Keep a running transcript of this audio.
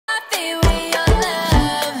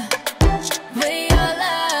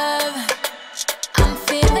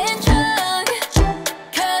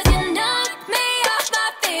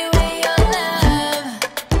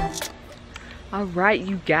Alright,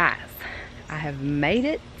 you guys, I have made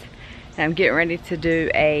it, and I'm getting ready to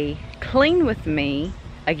do a clean with me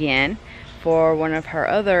again for one of her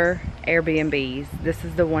other Airbnbs. This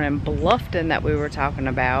is the one in Bluffton that we were talking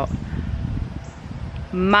about.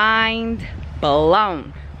 Mind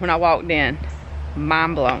blown when I walked in.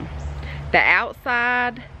 Mind blown. The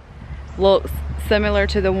outside looks similar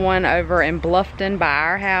to the one over in Bluffton by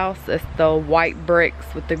our house. It's the white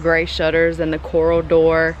bricks with the gray shutters and the coral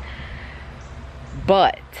door.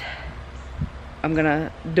 But I'm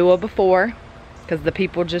gonna do a before because the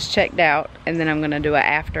people just checked out, and then I'm gonna do it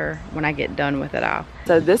after when I get done with it all.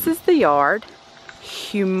 So this is the yard.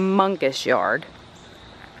 Humongous yard.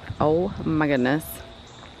 Oh my goodness.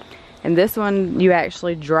 And this one you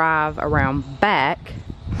actually drive around back.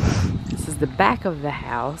 This is the back of the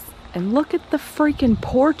house. And look at the freaking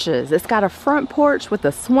porches. It's got a front porch with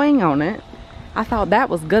a swing on it. I thought that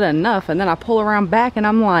was good enough, and then I pull around back and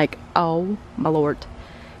I'm like, oh my lord.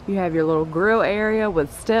 You have your little grill area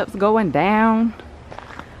with steps going down.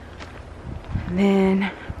 And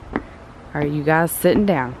then, are you guys sitting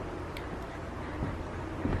down?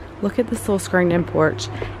 Look at this little screened in porch,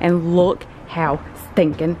 and look how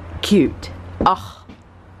stinking cute. Oh,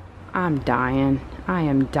 I'm dying. I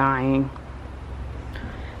am dying.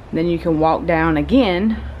 Then you can walk down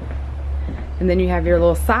again, and then you have your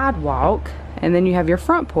little sidewalk, and then you have your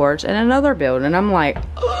front porch and another building. I'm like,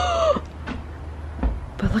 oh.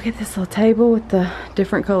 But look at this little table with the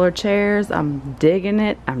different colored chairs. I'm digging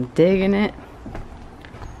it. I'm digging it.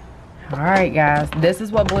 All right, guys, this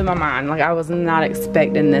is what blew my mind. Like, I was not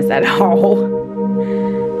expecting this at all.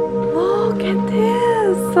 Look at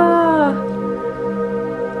this.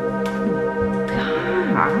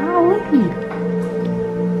 Golly.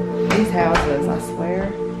 These houses, I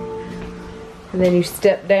swear. And then you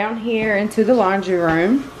step down here into the laundry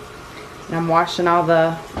room, and I'm washing all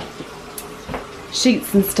the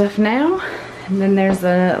sheets and stuff now. And then there's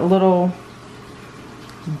a little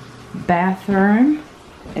bathroom,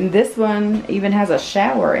 and this one even has a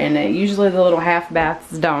shower in it. Usually the little half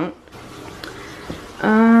baths don't.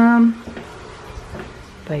 But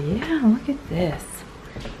yeah, look at this.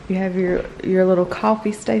 You have your little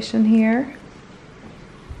coffee station here.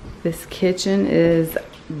 This kitchen is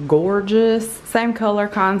gorgeous. Same color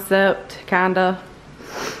concept, kinda.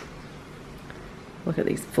 Look at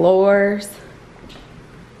these floors.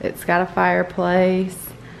 It's got a fireplace.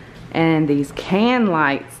 And these can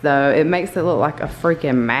lights, though, it makes it look like a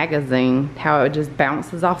freaking magazine. How it just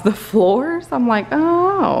bounces off the floors. I'm like,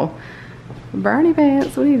 oh, Bernie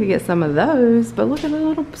pants, we need to get some of those. But look at the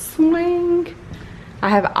little swing. I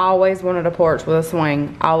have always wanted a porch with a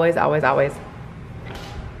swing. Always, always, always.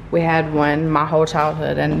 We had one my whole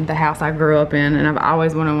childhood in the house I grew up in, and I've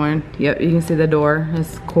always wanted one. Yep, you can see the door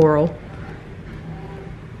is coral.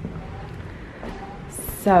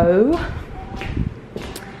 So,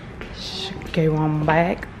 go on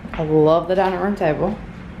back. I love the dining room table.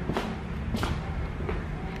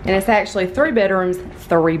 And it's actually 3 bedrooms,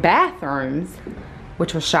 3 bathrooms,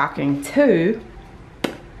 which was shocking too.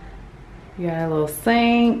 You got a little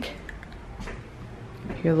sink,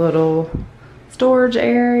 your little storage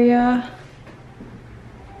area.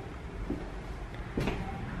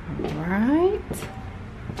 Alright.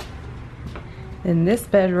 In this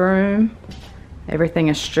bedroom, everything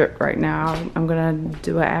is stripped right now. I'm gonna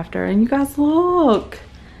do it after. And you guys, look.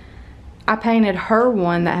 I painted her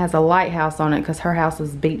one that has a lighthouse on it because her house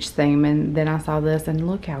is beach theme, and then I saw this and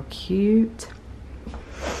look how cute.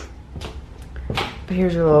 But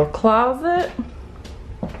here's your little closet.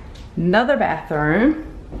 Another bathroom.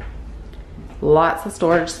 Lots of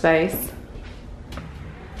storage space.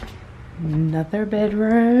 Another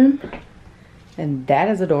bedroom. And that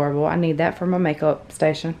is adorable. I need that for my makeup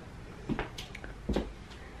station.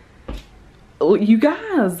 You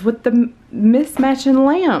guys, with the mismatching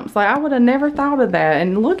lamps, like I would have never thought of that.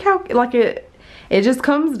 And look how, like, it just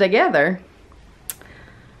comes together.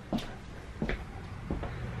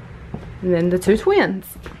 And then the 2 twins.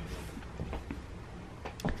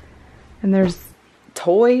 And there's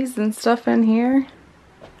toys and stuff in here.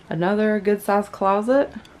 Another good sized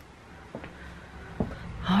closet.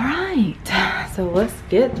 All right, so let's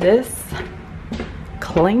get this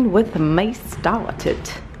cleaned with me started.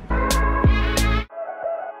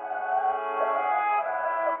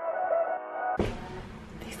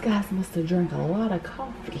 These guys must have drank a lot of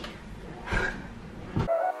coffee.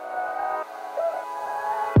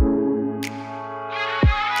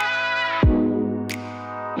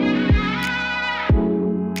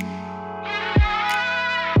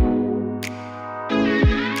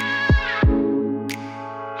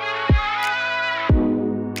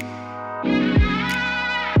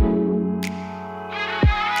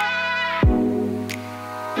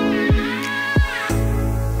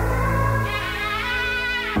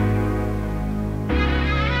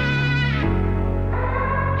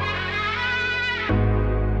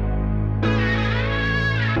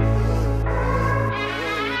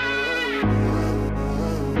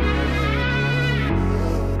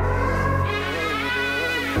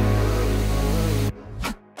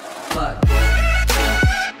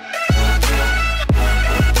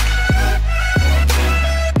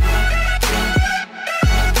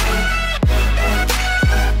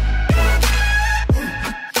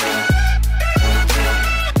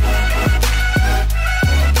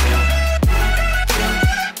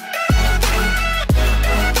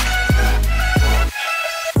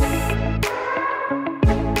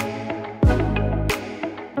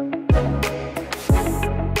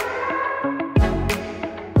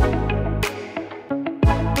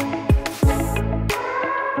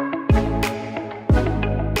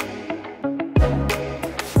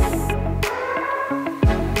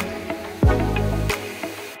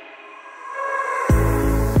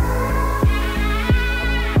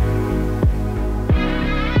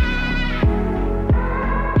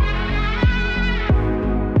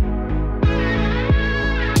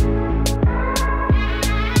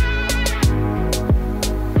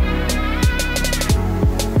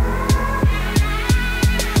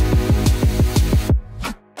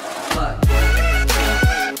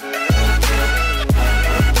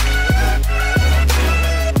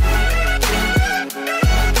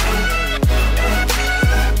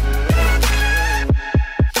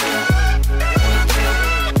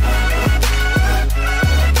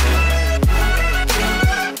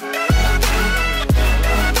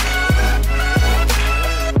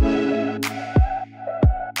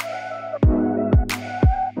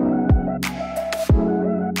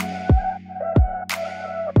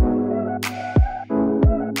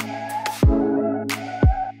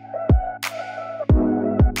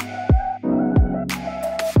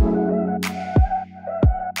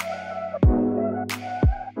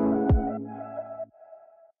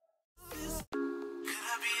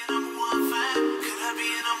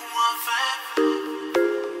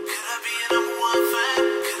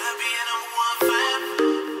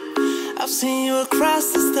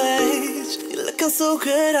 across the stage. You're looking so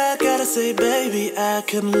good, I gotta say, baby, I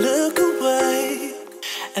couldn't look away.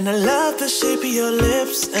 And I love the shape of your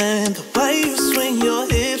lips and the way you swing your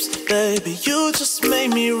hips. Baby, you just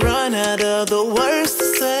made me run out of the words to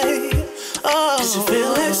say. Oh, 'cause you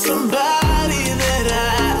feel like somebody that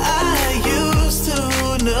I used to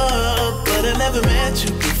know, but I never met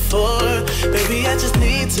you before. Baby, I just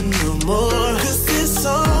need to know more, 'cause there's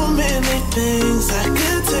so many things I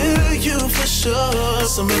could tell you for sure.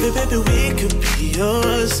 So maybe, baby, we could be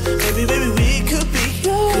yours. Maybe, baby, we could be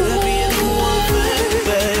yours. Could I be your number one fan,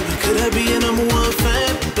 baby? Could I be your number one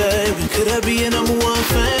fan, baby? Could I be your number one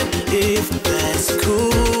fan, if that's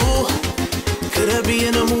cool? Could I be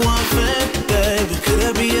your number one fan, baby? Could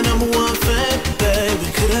I be your number one fan, baby?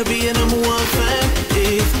 Could I be your number one fan,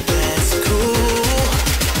 if that's cool?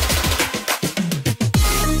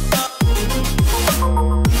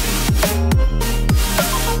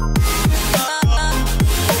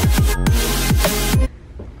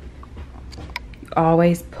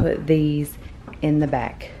 Always put these in the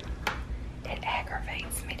back. It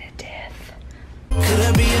aggravates me to death. Could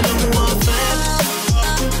I be your number one fan?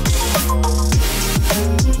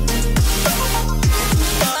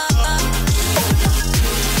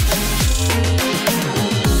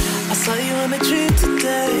 I saw you in a dream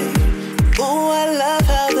today. Oh, I love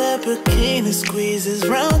how that bikini squeezes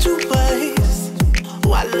round your waist.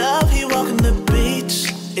 Oh, I love you walking the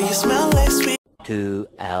beach and you smell like sweet 2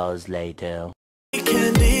 hours later.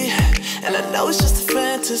 candy. And I know it's just a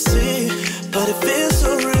fantasy, but it feels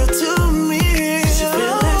so real to me. 'Cause you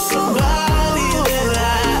feel like somebody that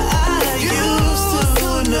I used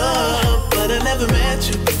to know, but I never met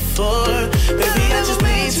you before. Baby, I just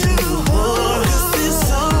need to know more, 'cause there's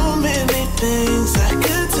so many things I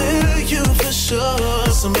could tell you for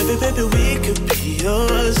sure. So maybe, baby, we could be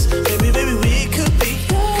yours. Maybe, baby, we could be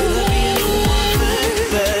yours. Could I be your number one fan,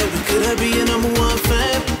 baby? Could I be your number one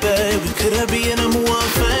fan, baby? Could I be your number one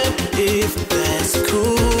fan, if that's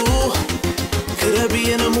cool? Could I be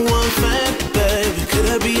your number one fan, baby? Could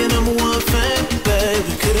I be your number one fan,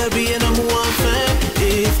 baby? Could I be your number one fan,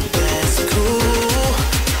 if that's cool?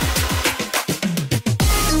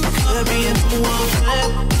 Could I be your number one fan?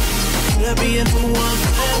 Could I be your number one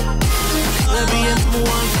fan? Could I be your number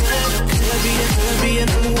one fan? Could I be your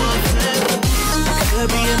number one fan? Could I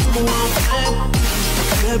be your number one fan?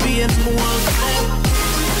 Could I be your number one fan? Could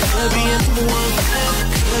I be your number one fan?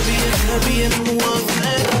 Could I be your number one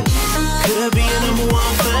fan? Could I be your number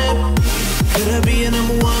one fan? Could I be your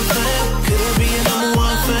number one fan? Could I be your number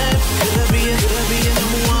one fan? Could I be your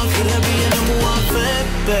number one? Could I be your number one fan,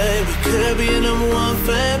 baby? Could I be your number one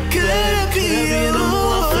fan? Could I be your number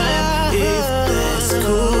one fan, if that's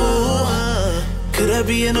cool? Could I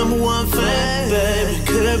be your number one fan, baby?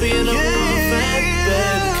 Could I be your number one fan,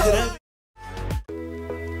 baby? Could I?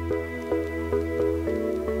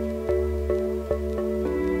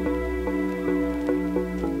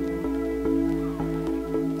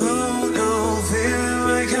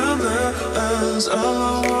 All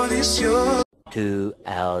I want is yours. 2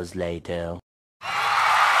 hours later.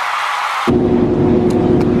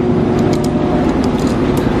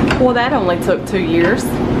 Well, that only took 2 years.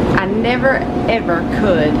 I never ever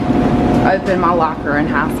could open my locker in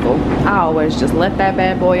high school. I always just left that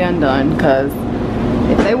bad boy undone, because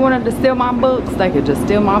if they wanted to steal my books, they could just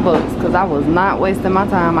steal my books, because I was not wasting my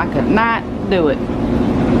time. I could not do it.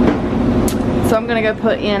 So I'm gonna go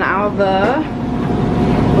put in all the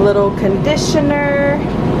little conditioner,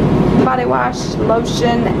 body wash,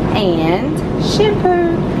 lotion, and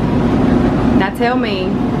shampoo. Now tell me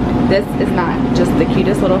this is not just the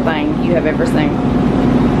cutest little thing you have ever seen.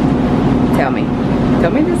 Tell me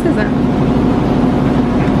this isn't.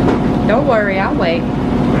 Don't worry, I'll wait.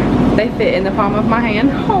 They fit in the palm of my hand.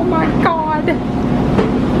 Oh my God.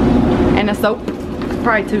 And a soap,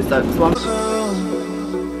 probably 2 soaps. One.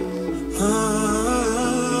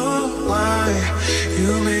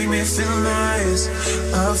 You make me feel nice,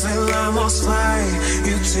 I feel almost fly.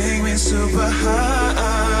 You take me super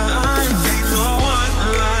high. Ain't no one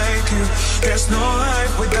like you, there's no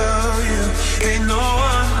life without you. Ain't no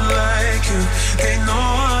one like you, ain't no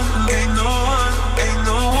one, ain't no one, ain't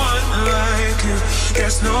no one like you.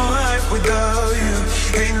 There's no life without you.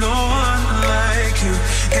 Ain't no one like you,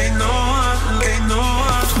 ain't no one, ain't no one.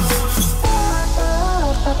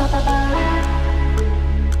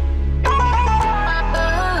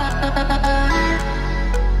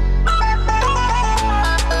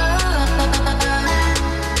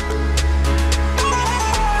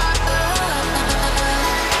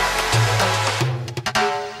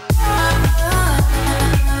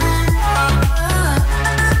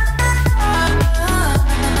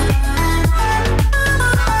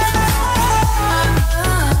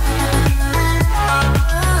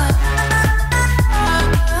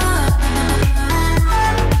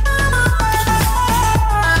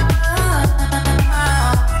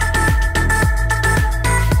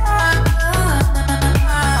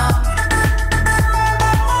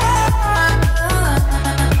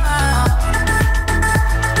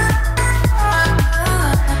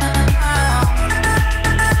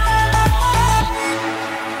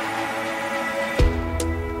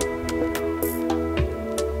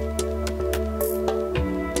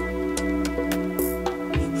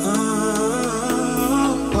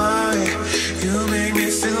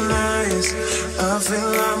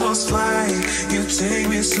 feel almost like you take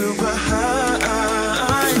me super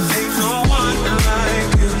high. Ain't no one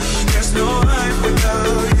like you. There's no life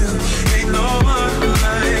without you. Ain't no one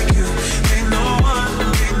like you. Ain't no one,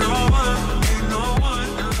 ain't no one, ain't no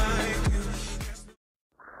one like you.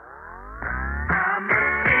 I'm a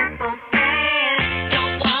simple man.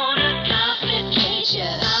 Don't wanna complicate you.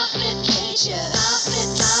 Complicate you.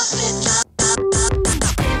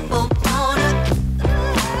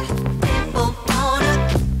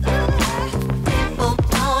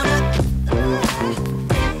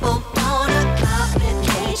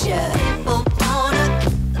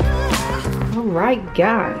 Alright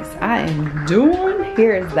guys, I am done.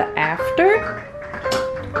 Here is the after.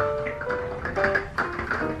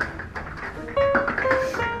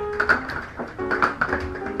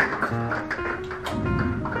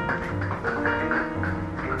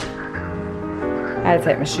 I had to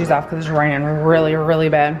take my shoes off because it's raining really, really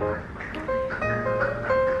bad.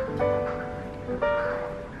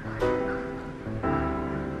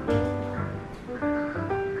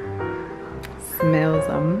 Smells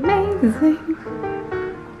amazing.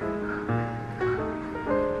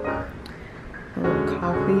 A little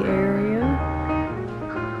coffee area.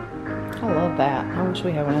 I love that. I wish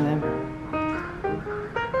we had one of them.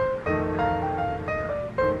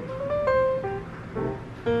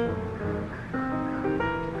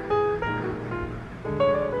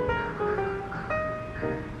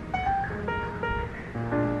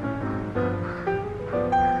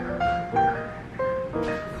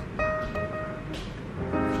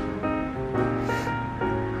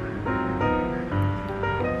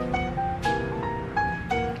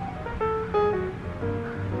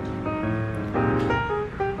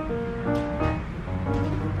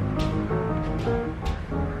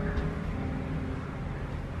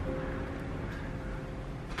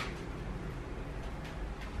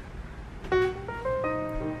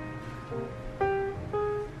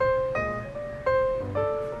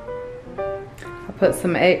 Put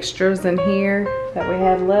some extras in here that we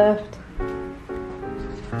had left.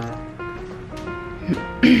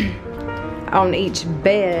 On each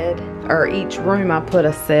bed or each room I put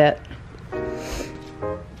a set.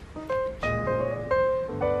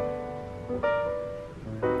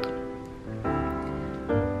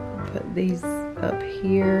 Put these up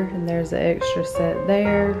here and there's an extra set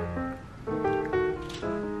there.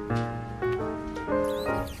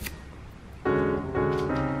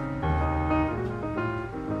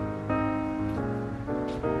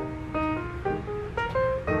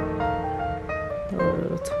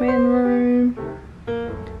 Twin room. I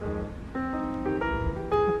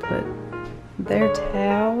put their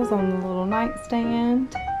towels on the little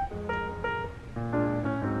nightstand.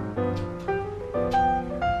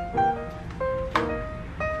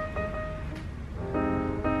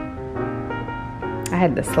 I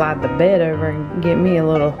had to slide the bed over and get me a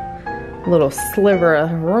little sliver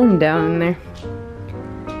of room down in there.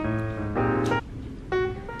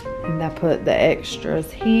 I put the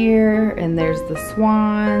extras here, and there's the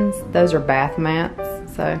swans. Those are bath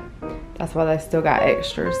mats, so that's why they still got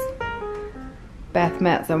extras. Bath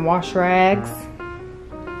mats and wash rags.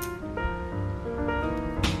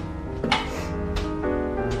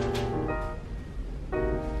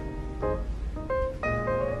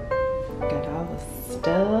 Got all the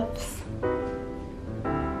stuffs.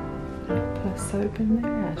 Did I put soap in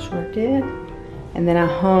there? I sure did. And then I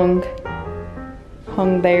hung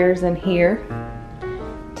theirs in here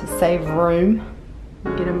to save room,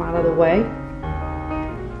 get them out of the way.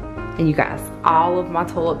 And you guys, all of my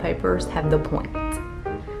toilet papers have the point.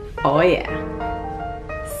 Oh yeah,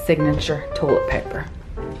 signature toilet paper.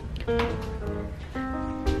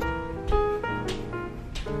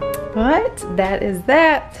 But that is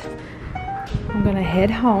that. I'm gonna head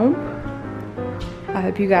home. I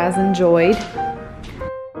hope you guys enjoyed.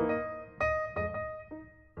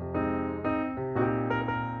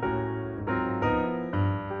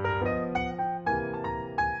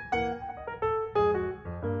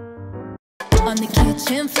 On the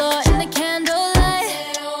kitchen floor in the candlelight.